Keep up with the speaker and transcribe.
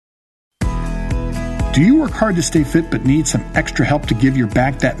Do you work hard to stay fit but need some extra help to give your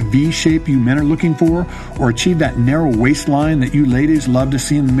back that V shape you men are looking for, or achieve that narrow waistline that you ladies love to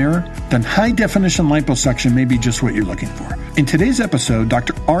see in the mirror? Then high-definition liposuction may be just what you're looking for. In today's episode,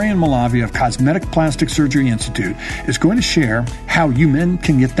 Dr. Aryan Malavi of Cosmetic Plastic Surgery Institute is going to share how you men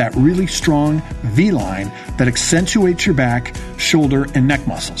can get that really strong V-line that accentuates your back, shoulder, and neck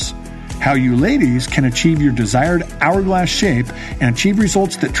muscles. How you ladies can achieve your desired hourglass shape and achieve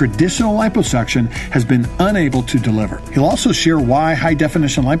results that traditional liposuction has been unable to deliver. He'll also share why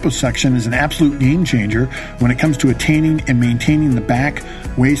high-definition liposuction is an absolute game changer when it comes to attaining and maintaining the back,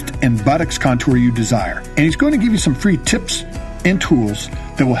 waist, and buttocks contour you desire. And he's going to give you some free tips and tools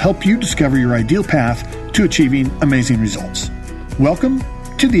that will help you discover your ideal path to achieving amazing results. Welcome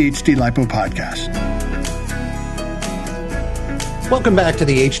to the HD Lipo Podcast. Welcome back to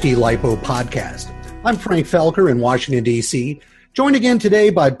the HD Lipo Podcast. I'm Frank Felker in Washington, D.C., joined again today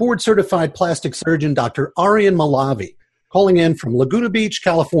by board-certified plastic surgeon Dr. Aryan Malavi, calling in from Laguna Beach,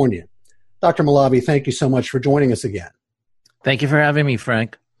 California. Dr. Malavi, thank you so much for joining us again. Thank you for having me,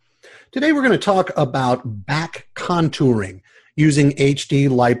 Frank. Today we're going to talk about back contouring using HD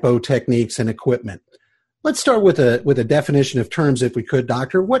lipo techniques and equipment. Let's start with a definition of terms, if we could,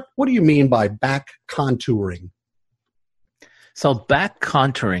 Doctor. What do you mean by back contouring? So back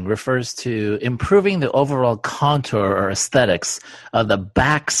contouring refers to improving the overall contour or aesthetics of the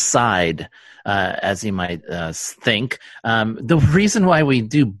back side, as you might think. The reason why we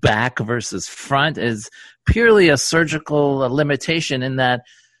do back versus front is purely a surgical limitation in that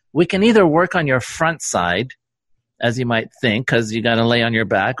we can either work on your front side, as you might think, because you got to lay on your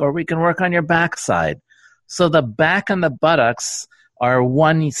back, or we can work on your back side. So the back and the buttocks are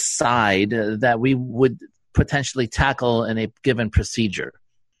one side that we would potentially tackle in a given procedure.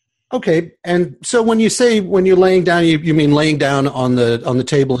 Okay, and so when you're laying down, you mean laying down on the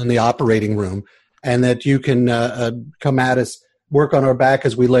table in the operating room, and that you can come at us, work on our back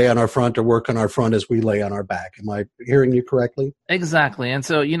as we lay on our front, or work on our front as we lay on our back. Am I hearing you correctly? Exactly. And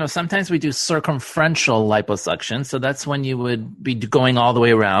so, sometimes we do circumferential liposuction, so that's when you would be going all the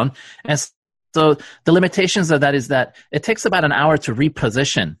way around. And so the limitations of that is that it takes about an hour to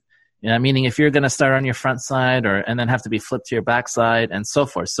reposition. Meaning if you're going to start on your front side and then have to be flipped to your back side and so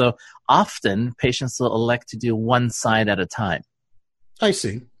forth. So often patients will elect to do one side at a time. I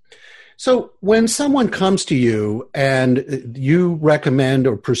see. So when someone comes to you and you recommend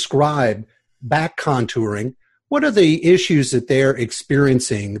or prescribe back contouring, what are the issues that they're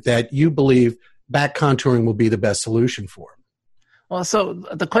experiencing that you believe back contouring will be the best solution for? Well, so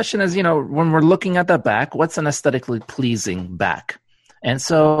the question is, when we're looking at the back, what's an aesthetically pleasing back? And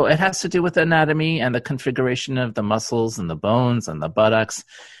so it has to do with anatomy and the configuration of the muscles and the bones and the buttocks.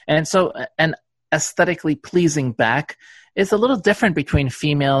 And so an aesthetically pleasing back is a little different between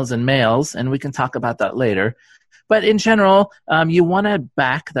females and males, and we can talk about that later. But in general, you want a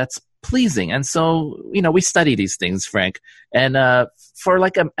back that's pleasing. And so, we study these things, Frank. And for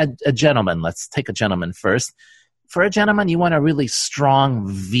like a gentleman, let's take a gentleman first. For a gentleman, you want a really strong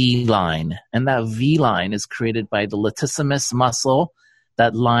V-line. And that V-line is created by the latissimus muscle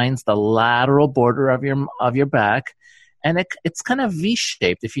that lines the lateral border of your back, and it's kind of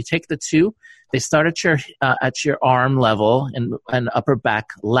V-shaped. If you take the two, they start at your arm level and upper back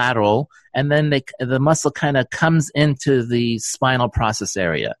lateral, and then the muscle kind of comes into the spinal process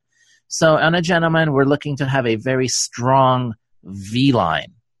area. So on a gentleman, we're looking to have a very strong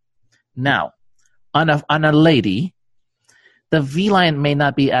V-line. Now, on a lady, the V-line may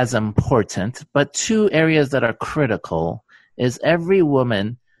not be as important, but two areas that are critical is every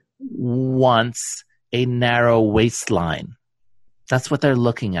woman wants a narrow waistline. That's what they're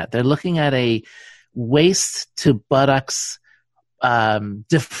looking at. They're looking at a waist to buttocks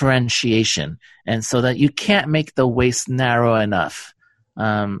differentiation, and so that you can't make the waist narrow enough.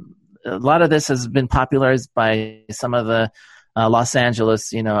 A lot of this has been popularized by some of the Los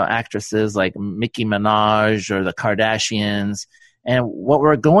Angeles, actresses like Nicki Minaj or the Kardashians. And what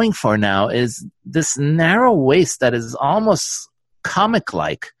we're going for now is this narrow waist that is almost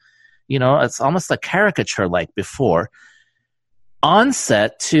comic-like. It's almost a caricature-like before.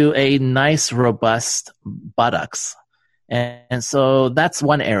 Onset to a nice, robust buttocks. And so that's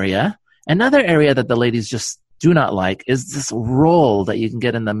one area. Another area that the ladies just do not like is this roll that you can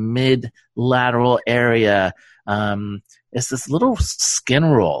get in the mid-lateral area. It's this little skin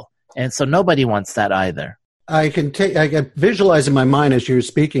roll. And so nobody wants that either. I can visualize in my mind as you're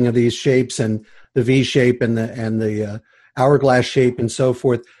speaking of these shapes and the V shape and the hourglass shape and so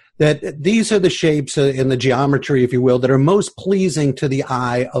forth, that these are the shapes in the geometry, if you will, that are most pleasing to the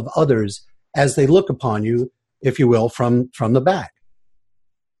eye of others as they look upon you, if you will, from the back.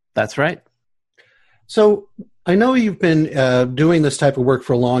 That's right. So I know you've been doing this type of work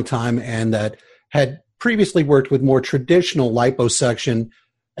for a long time and that had previously worked with more traditional liposuction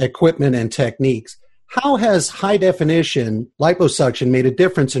equipment and techniques. How has high definition liposuction made a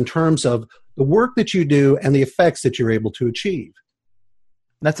difference in terms of the work that you do and the effects that you're able to achieve?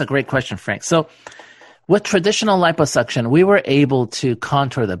 That's a great question, Frank. So with traditional liposuction, we were able to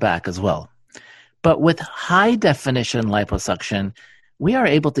contour the back as well. But with high definition liposuction, we are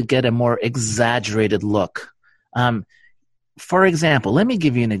able to get a more exaggerated look. For example, let me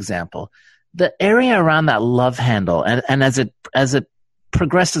give you an example. The area around that love handle, and as it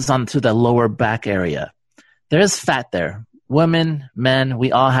progresses onto the lower back area, there is fat there. Women, men,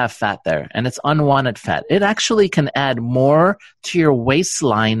 we all have fat there, and it's unwanted fat. It actually can add more to your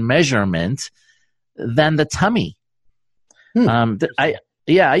waistline measurement than the tummy.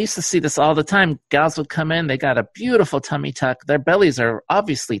 I used to see this all the time. Gals would come in, they got a beautiful tummy tuck. Their bellies are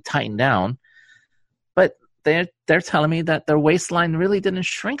obviously tightened down, but they're telling me that their waistline really didn't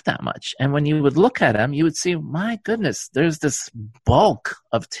shrink that much. And when you would look at them, you would see, my goodness, there's this bulk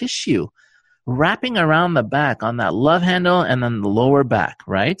of tissue wrapping around the back on that love handle and then the lower back,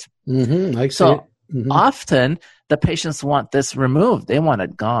 right? Mm-hmm. Often the patients want this removed. They want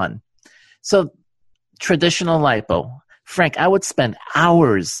it gone. So traditional lipo, Frank, I would spend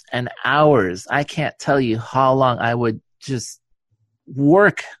hours and hours. I can't tell you how long I would just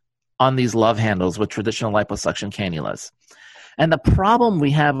work on these love handles with traditional liposuction cannulas. And the problem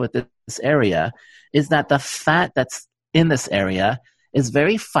we have with this area is that the fat that's in this area is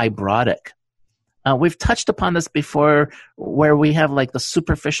very fibrotic. We've touched upon this before, where we have like the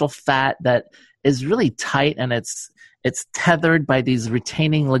superficial fat that is really tight and it's tethered by these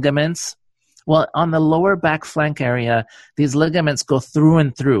retaining ligaments. Well, on the lower back flank area, these ligaments go through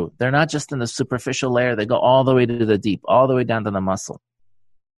and through. They're not just in the superficial layer. They go all the way to the deep, all the way down to the muscle.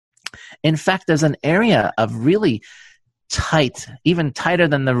 In fact, there's an area of really tight, even tighter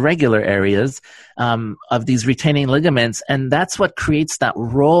than the regular areas of these retaining ligaments. And that's what creates that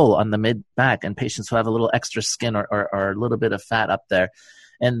roll on the mid-back in patients who have a little extra skin or a little bit of fat up there.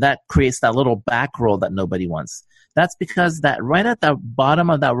 And that creates that little back roll that nobody wants. That's because that right at the bottom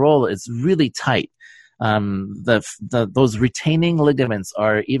of that roll is really tight. Those retaining ligaments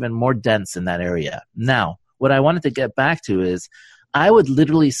are even more dense in that area. Now, what I wanted to get back to is I would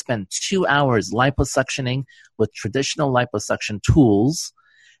literally spend 2 hours liposuctioning with traditional liposuction tools,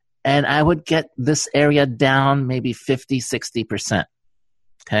 and I would get this area down maybe 50, 60%.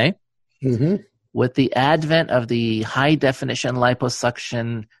 Okay? Mm-hmm. With the advent of the high-definition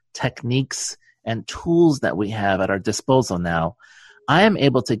liposuction techniques and tools that we have at our disposal now, I am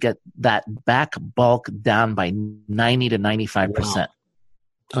able to get that back bulk down by 90 to 95%. Wow.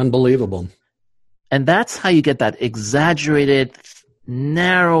 Unbelievable. And that's how you get that exaggerated,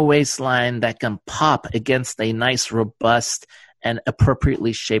 narrow waistline that can pop against a nice, robust, and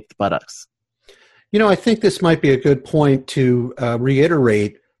appropriately shaped buttocks. You know, I think this might be a good point to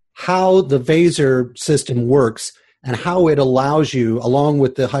reiterate how the Vaser system works and how it allows you, along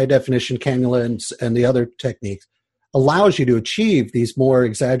with the high-definition cannula and the other techniques, allows you to achieve these more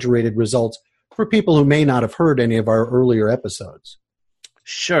exaggerated results for people who may not have heard any of our earlier episodes.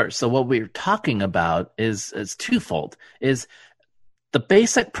 Sure. So what we're talking about is twofold. Is the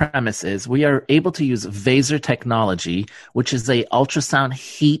basic premise is we are able to use Vaser technology, which is a ultrasound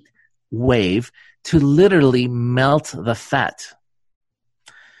heat wave, to literally melt the fat.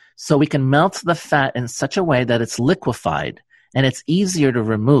 So we can melt the fat in such a way that it's liquefied and it's easier to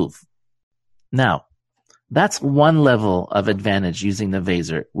remove. Now, that's one level of advantage using the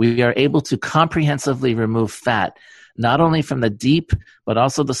Vaser. We are able to comprehensively remove fat, not only from the deep, but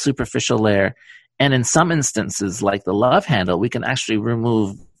also the superficial layer. And in some instances, like the love handle, we can actually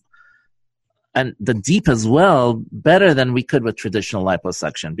remove and the deep as well better than we could with traditional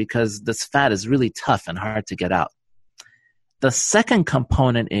liposuction, because this fat is really tough and hard to get out. The second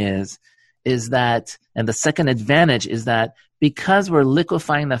component is that, and the second advantage is that because we're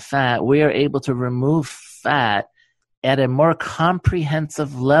liquefying the fat, we are able to remove fat at a more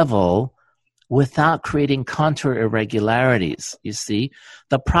comprehensive level without creating contour irregularities. You see,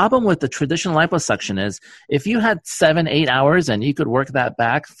 the problem with the traditional liposuction is if you had 7-8 hours and you could work that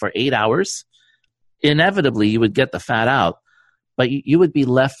back for 8 hours, inevitably you would get the fat out, but you would be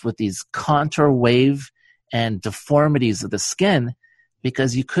left with these contour wave and deformities of the skin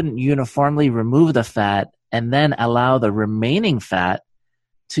because you couldn't uniformly remove the fat and then allow the remaining fat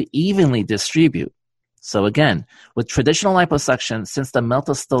to evenly distribute. So again, with traditional liposuction, since the melt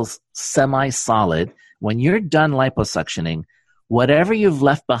is still semi-solid, when you're done liposuctioning, whatever you've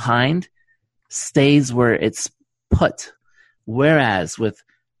left behind stays where it's put. Whereas with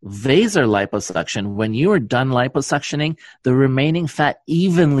Vaser liposuction, when you are done liposuctioning, the remaining fat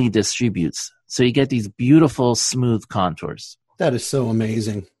evenly distributes. So you get these beautiful, smooth contours. That is so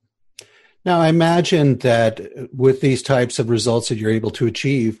amazing. Now, I imagine that with these types of results that you're able to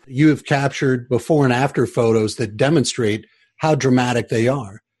achieve, you have captured before and after photos that demonstrate how dramatic they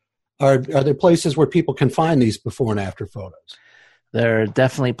are. Are there places where people can find these before and after photos? There are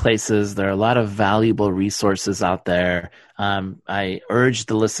definitely places. There are a lot of valuable resources out there. I urge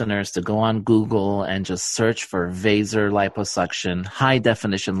the listeners to go on Google and just search for Vaser liposuction, high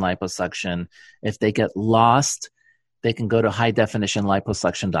definition liposuction. If they get lost, they can go to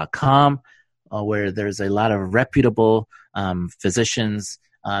highdefinitionliposuction.com, where there's a lot of reputable physicians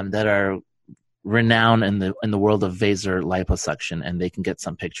that are renowned in the world of Vaser liposuction, and they can get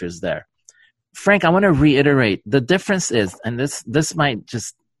some pictures there. Frank, I want to reiterate, the difference is, and this might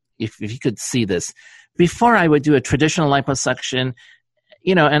just, if you could see this, before I would do a traditional liposuction,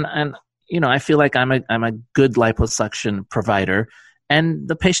 and I feel like I'm a good liposuction provider, and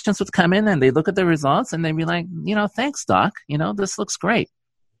the patients would come in and they look at the results and they'd be like, thanks, doc, this looks great.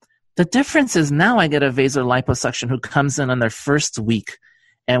 The difference is now I get a Vaser liposuction who comes in on their first week,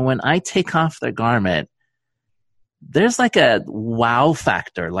 and when I take off their garment, there's like a wow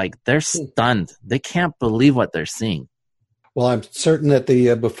factor. Like they're stunned. They can't believe what they're seeing. Well, I'm certain that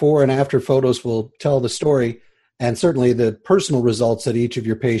the before and after photos will tell the story, and certainly the personal results that each of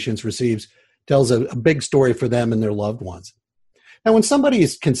your patients receives tells a big story for them and their loved ones. Now, when somebody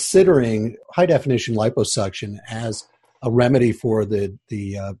is considering high-definition liposuction as a remedy for the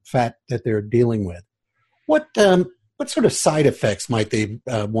fat that they're dealing with, what sort of side effects might they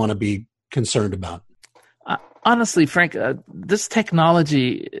want to be concerned about? Honestly, Frank, this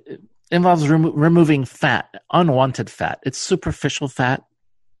technology involves removing fat, unwanted fat. It's superficial fat.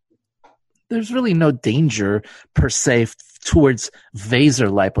 There's really no danger per se towards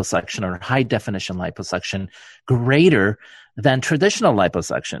Vaser liposuction or high definition liposuction greater than traditional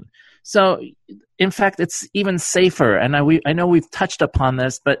liposuction. So, in fact, it's even safer. And I know we've touched upon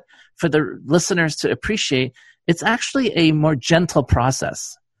this, but for the listeners to appreciate, it's actually a more gentle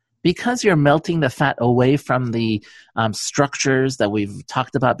process. Because you're melting the fat away from the structures that we've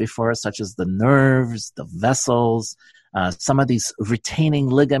talked about before, such as the nerves, the vessels, some of these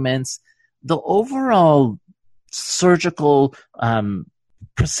retaining ligaments, the overall surgical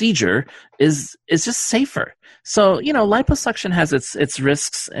procedure is just safer. So, liposuction has its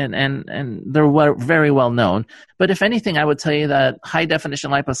risks and they're very well known. But if anything, I would tell you that high definition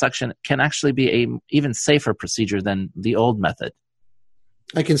liposuction can actually be a even safer procedure than the old method.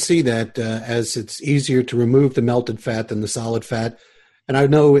 I can see that as it's easier to remove the melted fat than the solid fat. And I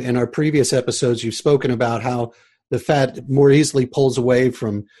know in our previous episodes, you've spoken about how the fat more easily pulls away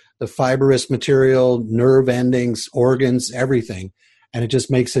from the fibrous material, nerve endings, organs, everything. And it just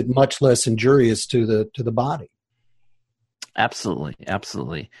makes it much less injurious to the body. Absolutely.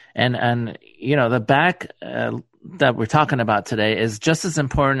 Absolutely. And the back that we're talking about today is just as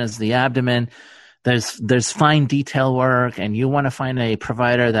important as the abdomen. There's fine detail work, and you want to find a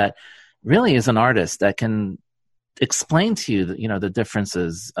provider that really is an artist that can explain to you, the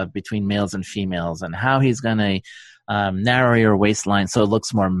differences between males and females and how he's going to narrow your waistline so it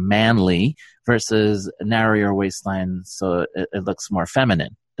looks more manly versus narrow your waistline so it looks more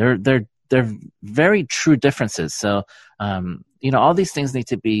feminine. They're very true differences. So all these things need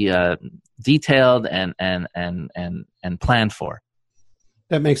to be detailed and planned for.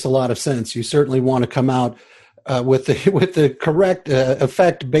 That makes a lot of sense. You certainly want to come out with the correct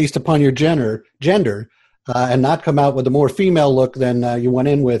effect based upon your gender, and not come out with a more female look than you went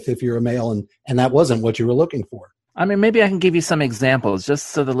in with if you're a male, and that wasn't what you were looking for. I mean, maybe I can give you some examples just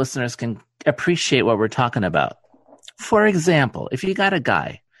so the listeners can appreciate what we're talking about. For example, if you got a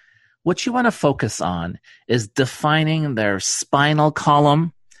guy, what you want to focus on is defining their spinal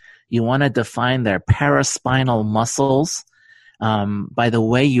column. You want to define their paraspinal muscles. By the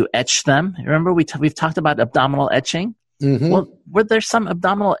way you etch them. Remember we've talked about abdominal etching? Mm-hmm. Well, there's some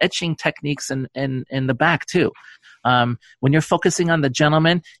abdominal etching techniques in the back too. When you're focusing on the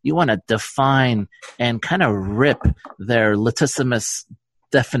gentleman, you want to define and kind of rip their latissimus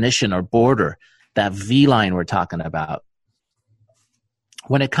definition or border, that V line we're talking about.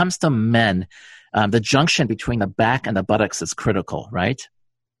 When it comes to men, the junction between the back and the buttocks is critical, right?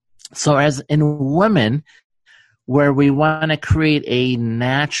 So as in women, where we want to create a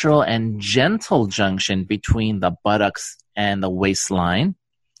natural and gentle junction between the buttocks and the waistline.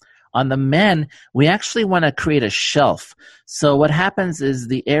 On the men, we actually want to create a shelf. So what happens is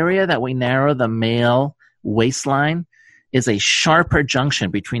the area that we narrow the male waistline is a sharper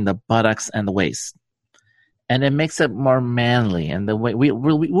junction between the buttocks and the waist. and it makes it more manly. And the way we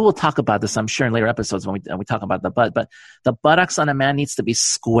will talk about this, I'm sure, in later episodes when we talk about the butt. But the buttocks on a man needs to be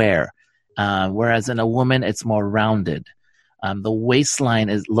square, whereas in a woman it's more rounded. The waistline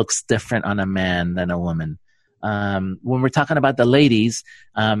looks different on a man than a woman. When we're talking about the ladies,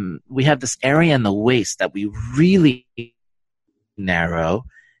 we have this area in the waist that we really narrow,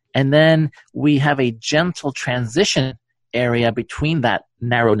 and then we have a gentle transition area between that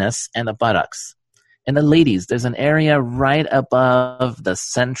narrowness and the buttocks. In the ladies, there's an area right above the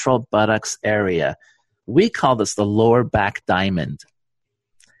central buttocks area. We call this the lower back diamond.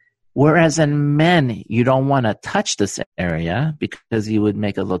 Whereas in men, you don't want to touch this area because you would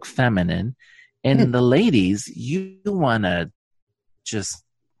make it look feminine. In the ladies, you want to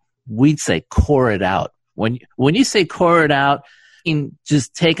we'd say core it out. When you say core it out, you can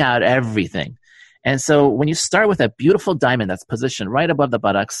just take out everything. And so when you start with a beautiful diamond that's positioned right above the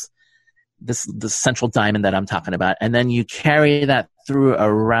buttocks, this central diamond that I'm talking about, and then you carry that through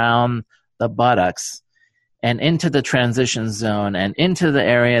around the buttocks and into the transition zone and into the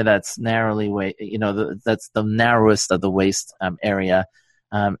area that's that's the narrowest of the waist area.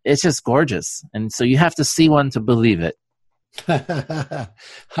 It's just gorgeous. And so you have to see one to believe it. I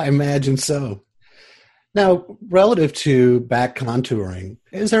imagine so. Now, relative to back contouring,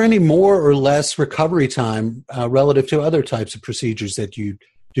 is there any more or less recovery time relative to other types of procedures that you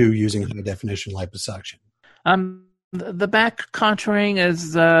do using high-definition liposuction? The back contouring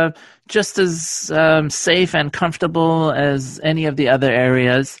is just as safe and comfortable as any of the other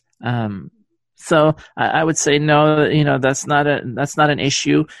areas. So I would say no. That's not an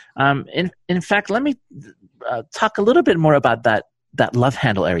issue. In fact, let me talk a little bit more about that love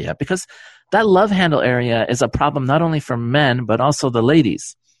handle area, because that love handle area is a problem not only for men but also the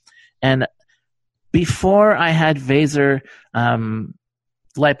ladies. And before I had Vaser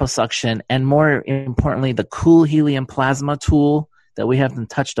liposuction, and more importantly, the cool helium plasma tool that we haven't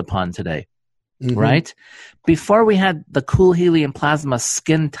touched upon today, right? Before we had the cool helium plasma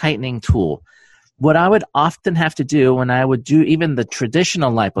skin tightening tool, what I would often have to do when I would do even the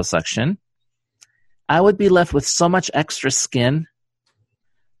traditional liposuction, I would be left with so much extra skin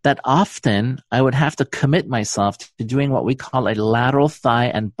that often I would have to commit myself to doing what we call a lateral thigh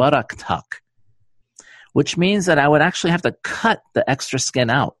and buttock tuck, which means that I would actually have to cut the extra skin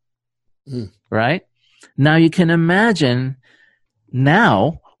out, right? Now you can imagine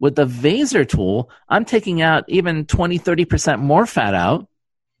now with the Vaser tool, I'm taking out even 20, 30% more fat out,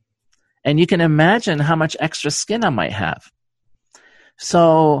 and you can imagine how much extra skin I might have.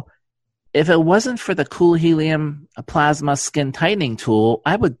 So if it wasn't for the cool helium plasma skin tightening tool,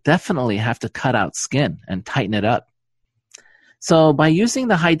 I would definitely have to cut out skin and tighten it up. So by using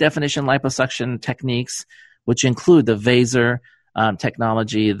the high-definition liposuction techniques, which include the Vaser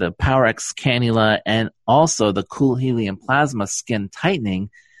technology, the PowerX cannula, and also the cool helium plasma skin tightening,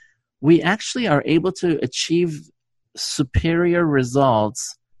 we actually are able to achieve superior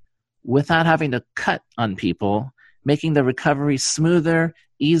results without having to cut on people, making the recovery smoother,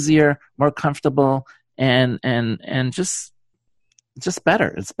 easier, more comfortable, and just better.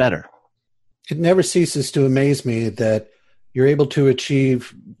 It's better. It never ceases to amaze me that you're able to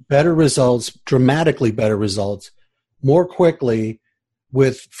achieve better results, dramatically better results, more quickly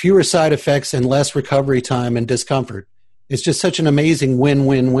with fewer side effects and less recovery time and discomfort. It's just such an amazing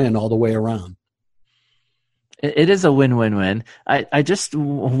win-win-win all the way around. It is a win-win-win. I just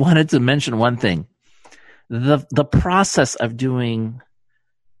wanted to mention one thing. The process of doing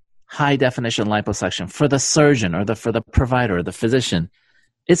high-definition liposuction for the surgeon or for the provider or the physician,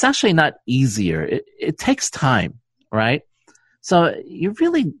 it's actually not easier. It takes time, right? So you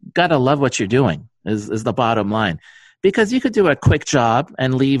really got to love what you're doing is the bottom line. Because you could do a quick job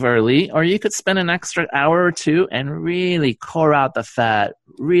and leave early, or you could spend an extra hour or two and really core out the fat,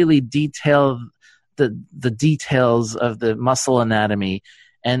 really detail the details of the muscle anatomy.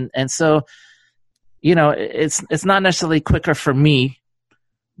 And so, it's not necessarily quicker for me,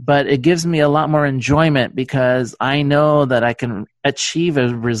 but it gives me a lot more enjoyment because I know that I can achieve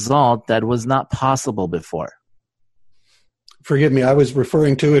a result that was not possible before. Forgive me, I was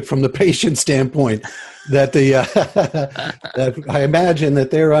referring to it from the patient standpoint, that that I imagine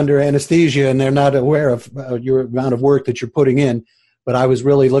that they're under anesthesia and they're not aware of your amount of work that you're putting in. But I was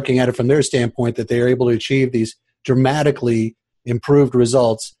really looking at it from their standpoint, that they are able to achieve these dramatically improved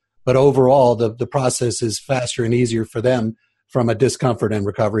results. But overall, the process is faster and easier for them from a discomfort and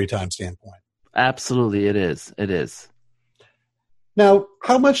recovery time standpoint. Absolutely, it is. It is. Now,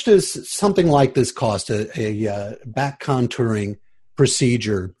 how much does something like this cost, a back contouring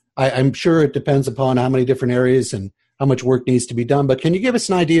procedure? I'm sure it depends upon how many different areas and how much work needs to be done, but can you give us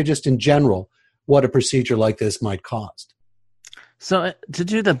an idea just in general what a procedure like this might cost. So to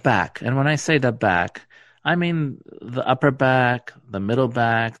do the back, and when I say the back, I mean the upper back, the middle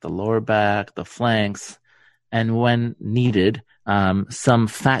back, the lower back, the flanks, and when needed, some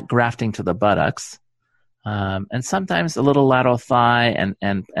fat grafting to the buttocks, and sometimes a little lateral thigh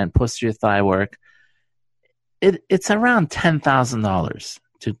and posterior thigh work. It's around $10,000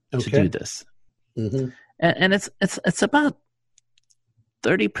 to do this, mm-hmm. and it's about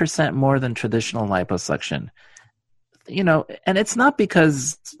 30% more than traditional liposuction. And it's not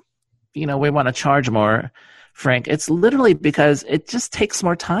because we want to charge more, Frank. It's literally because it just takes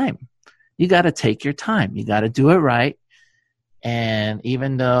more time. You got to take your time. You got to do it right. And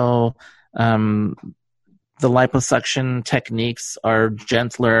even though the liposuction techniques are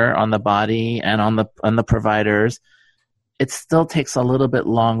gentler on the body and on the providers, it still takes a little bit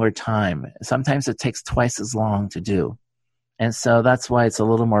longer time. Sometimes it takes twice as long to do. And so that's why it's a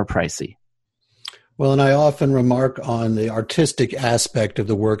little more pricey. Well, and I often remark on the artistic aspect of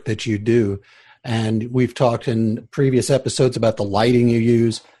the work that you do. And we've talked in previous episodes about the lighting you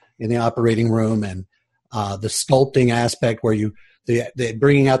use in the operating room and the sculpting aspect where the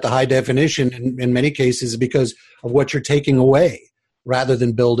bringing out the high definition in many cases because of what you're taking away rather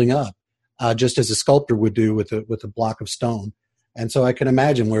than building up, just as a sculptor would do with a block of stone. And so I can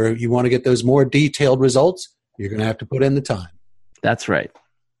imagine where you want to get those more detailed results, you're going to have to put in the time. That's right.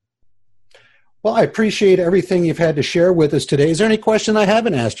 Well, I appreciate everything you've had to share with us today. Is there any question I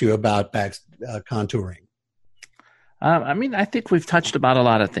haven't asked you about back contouring? I think we've touched about a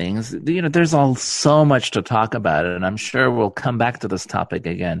lot of things. There's so much to talk about it, and I'm sure we'll come back to this topic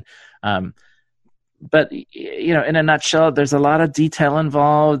again. But in a nutshell, there's a lot of detail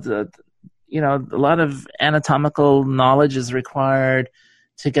involved. A lot of anatomical knowledge is required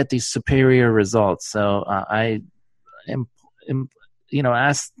to get these superior results. So I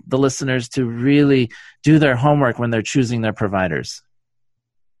ask the listeners to really do their homework when they're choosing their providers.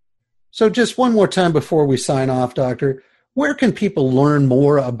 So just one more time before we sign off, Doctor, where can people learn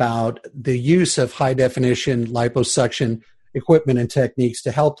more about the use of high-definition liposuction equipment and techniques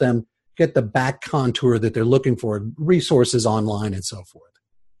to help them get the back contour that they're looking for, resources online and so forth?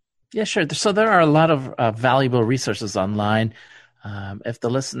 Yeah, sure. So there are a lot of valuable resources online. If the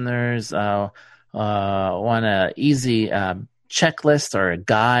listeners want an easy checklist or a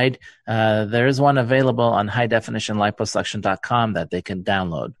guide, there is one available on highdefinitionliposuction.com that they can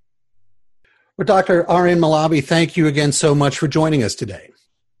download. Well, Dr. Aryan Malabi, thank you again so much for joining us today.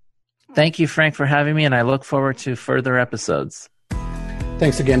 Thank you, Frank, for having me, and I look forward to further episodes.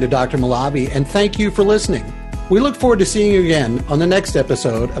 Thanks again to Dr. Malabi, and thank you for listening. We look forward to seeing you again on the next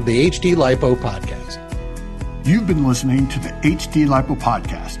episode of the HD Lipo Podcast. You've been listening to the HD Lipo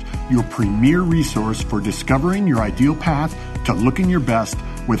Podcast, your premier resource for discovering your ideal path to looking your best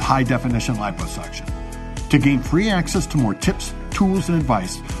with high-definition liposuction. To gain free access to more tips, tools, and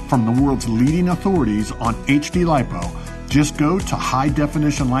advice from the world's leading authorities on HD Lipo, just go to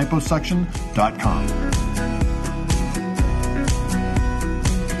highdefinitionliposuction.com.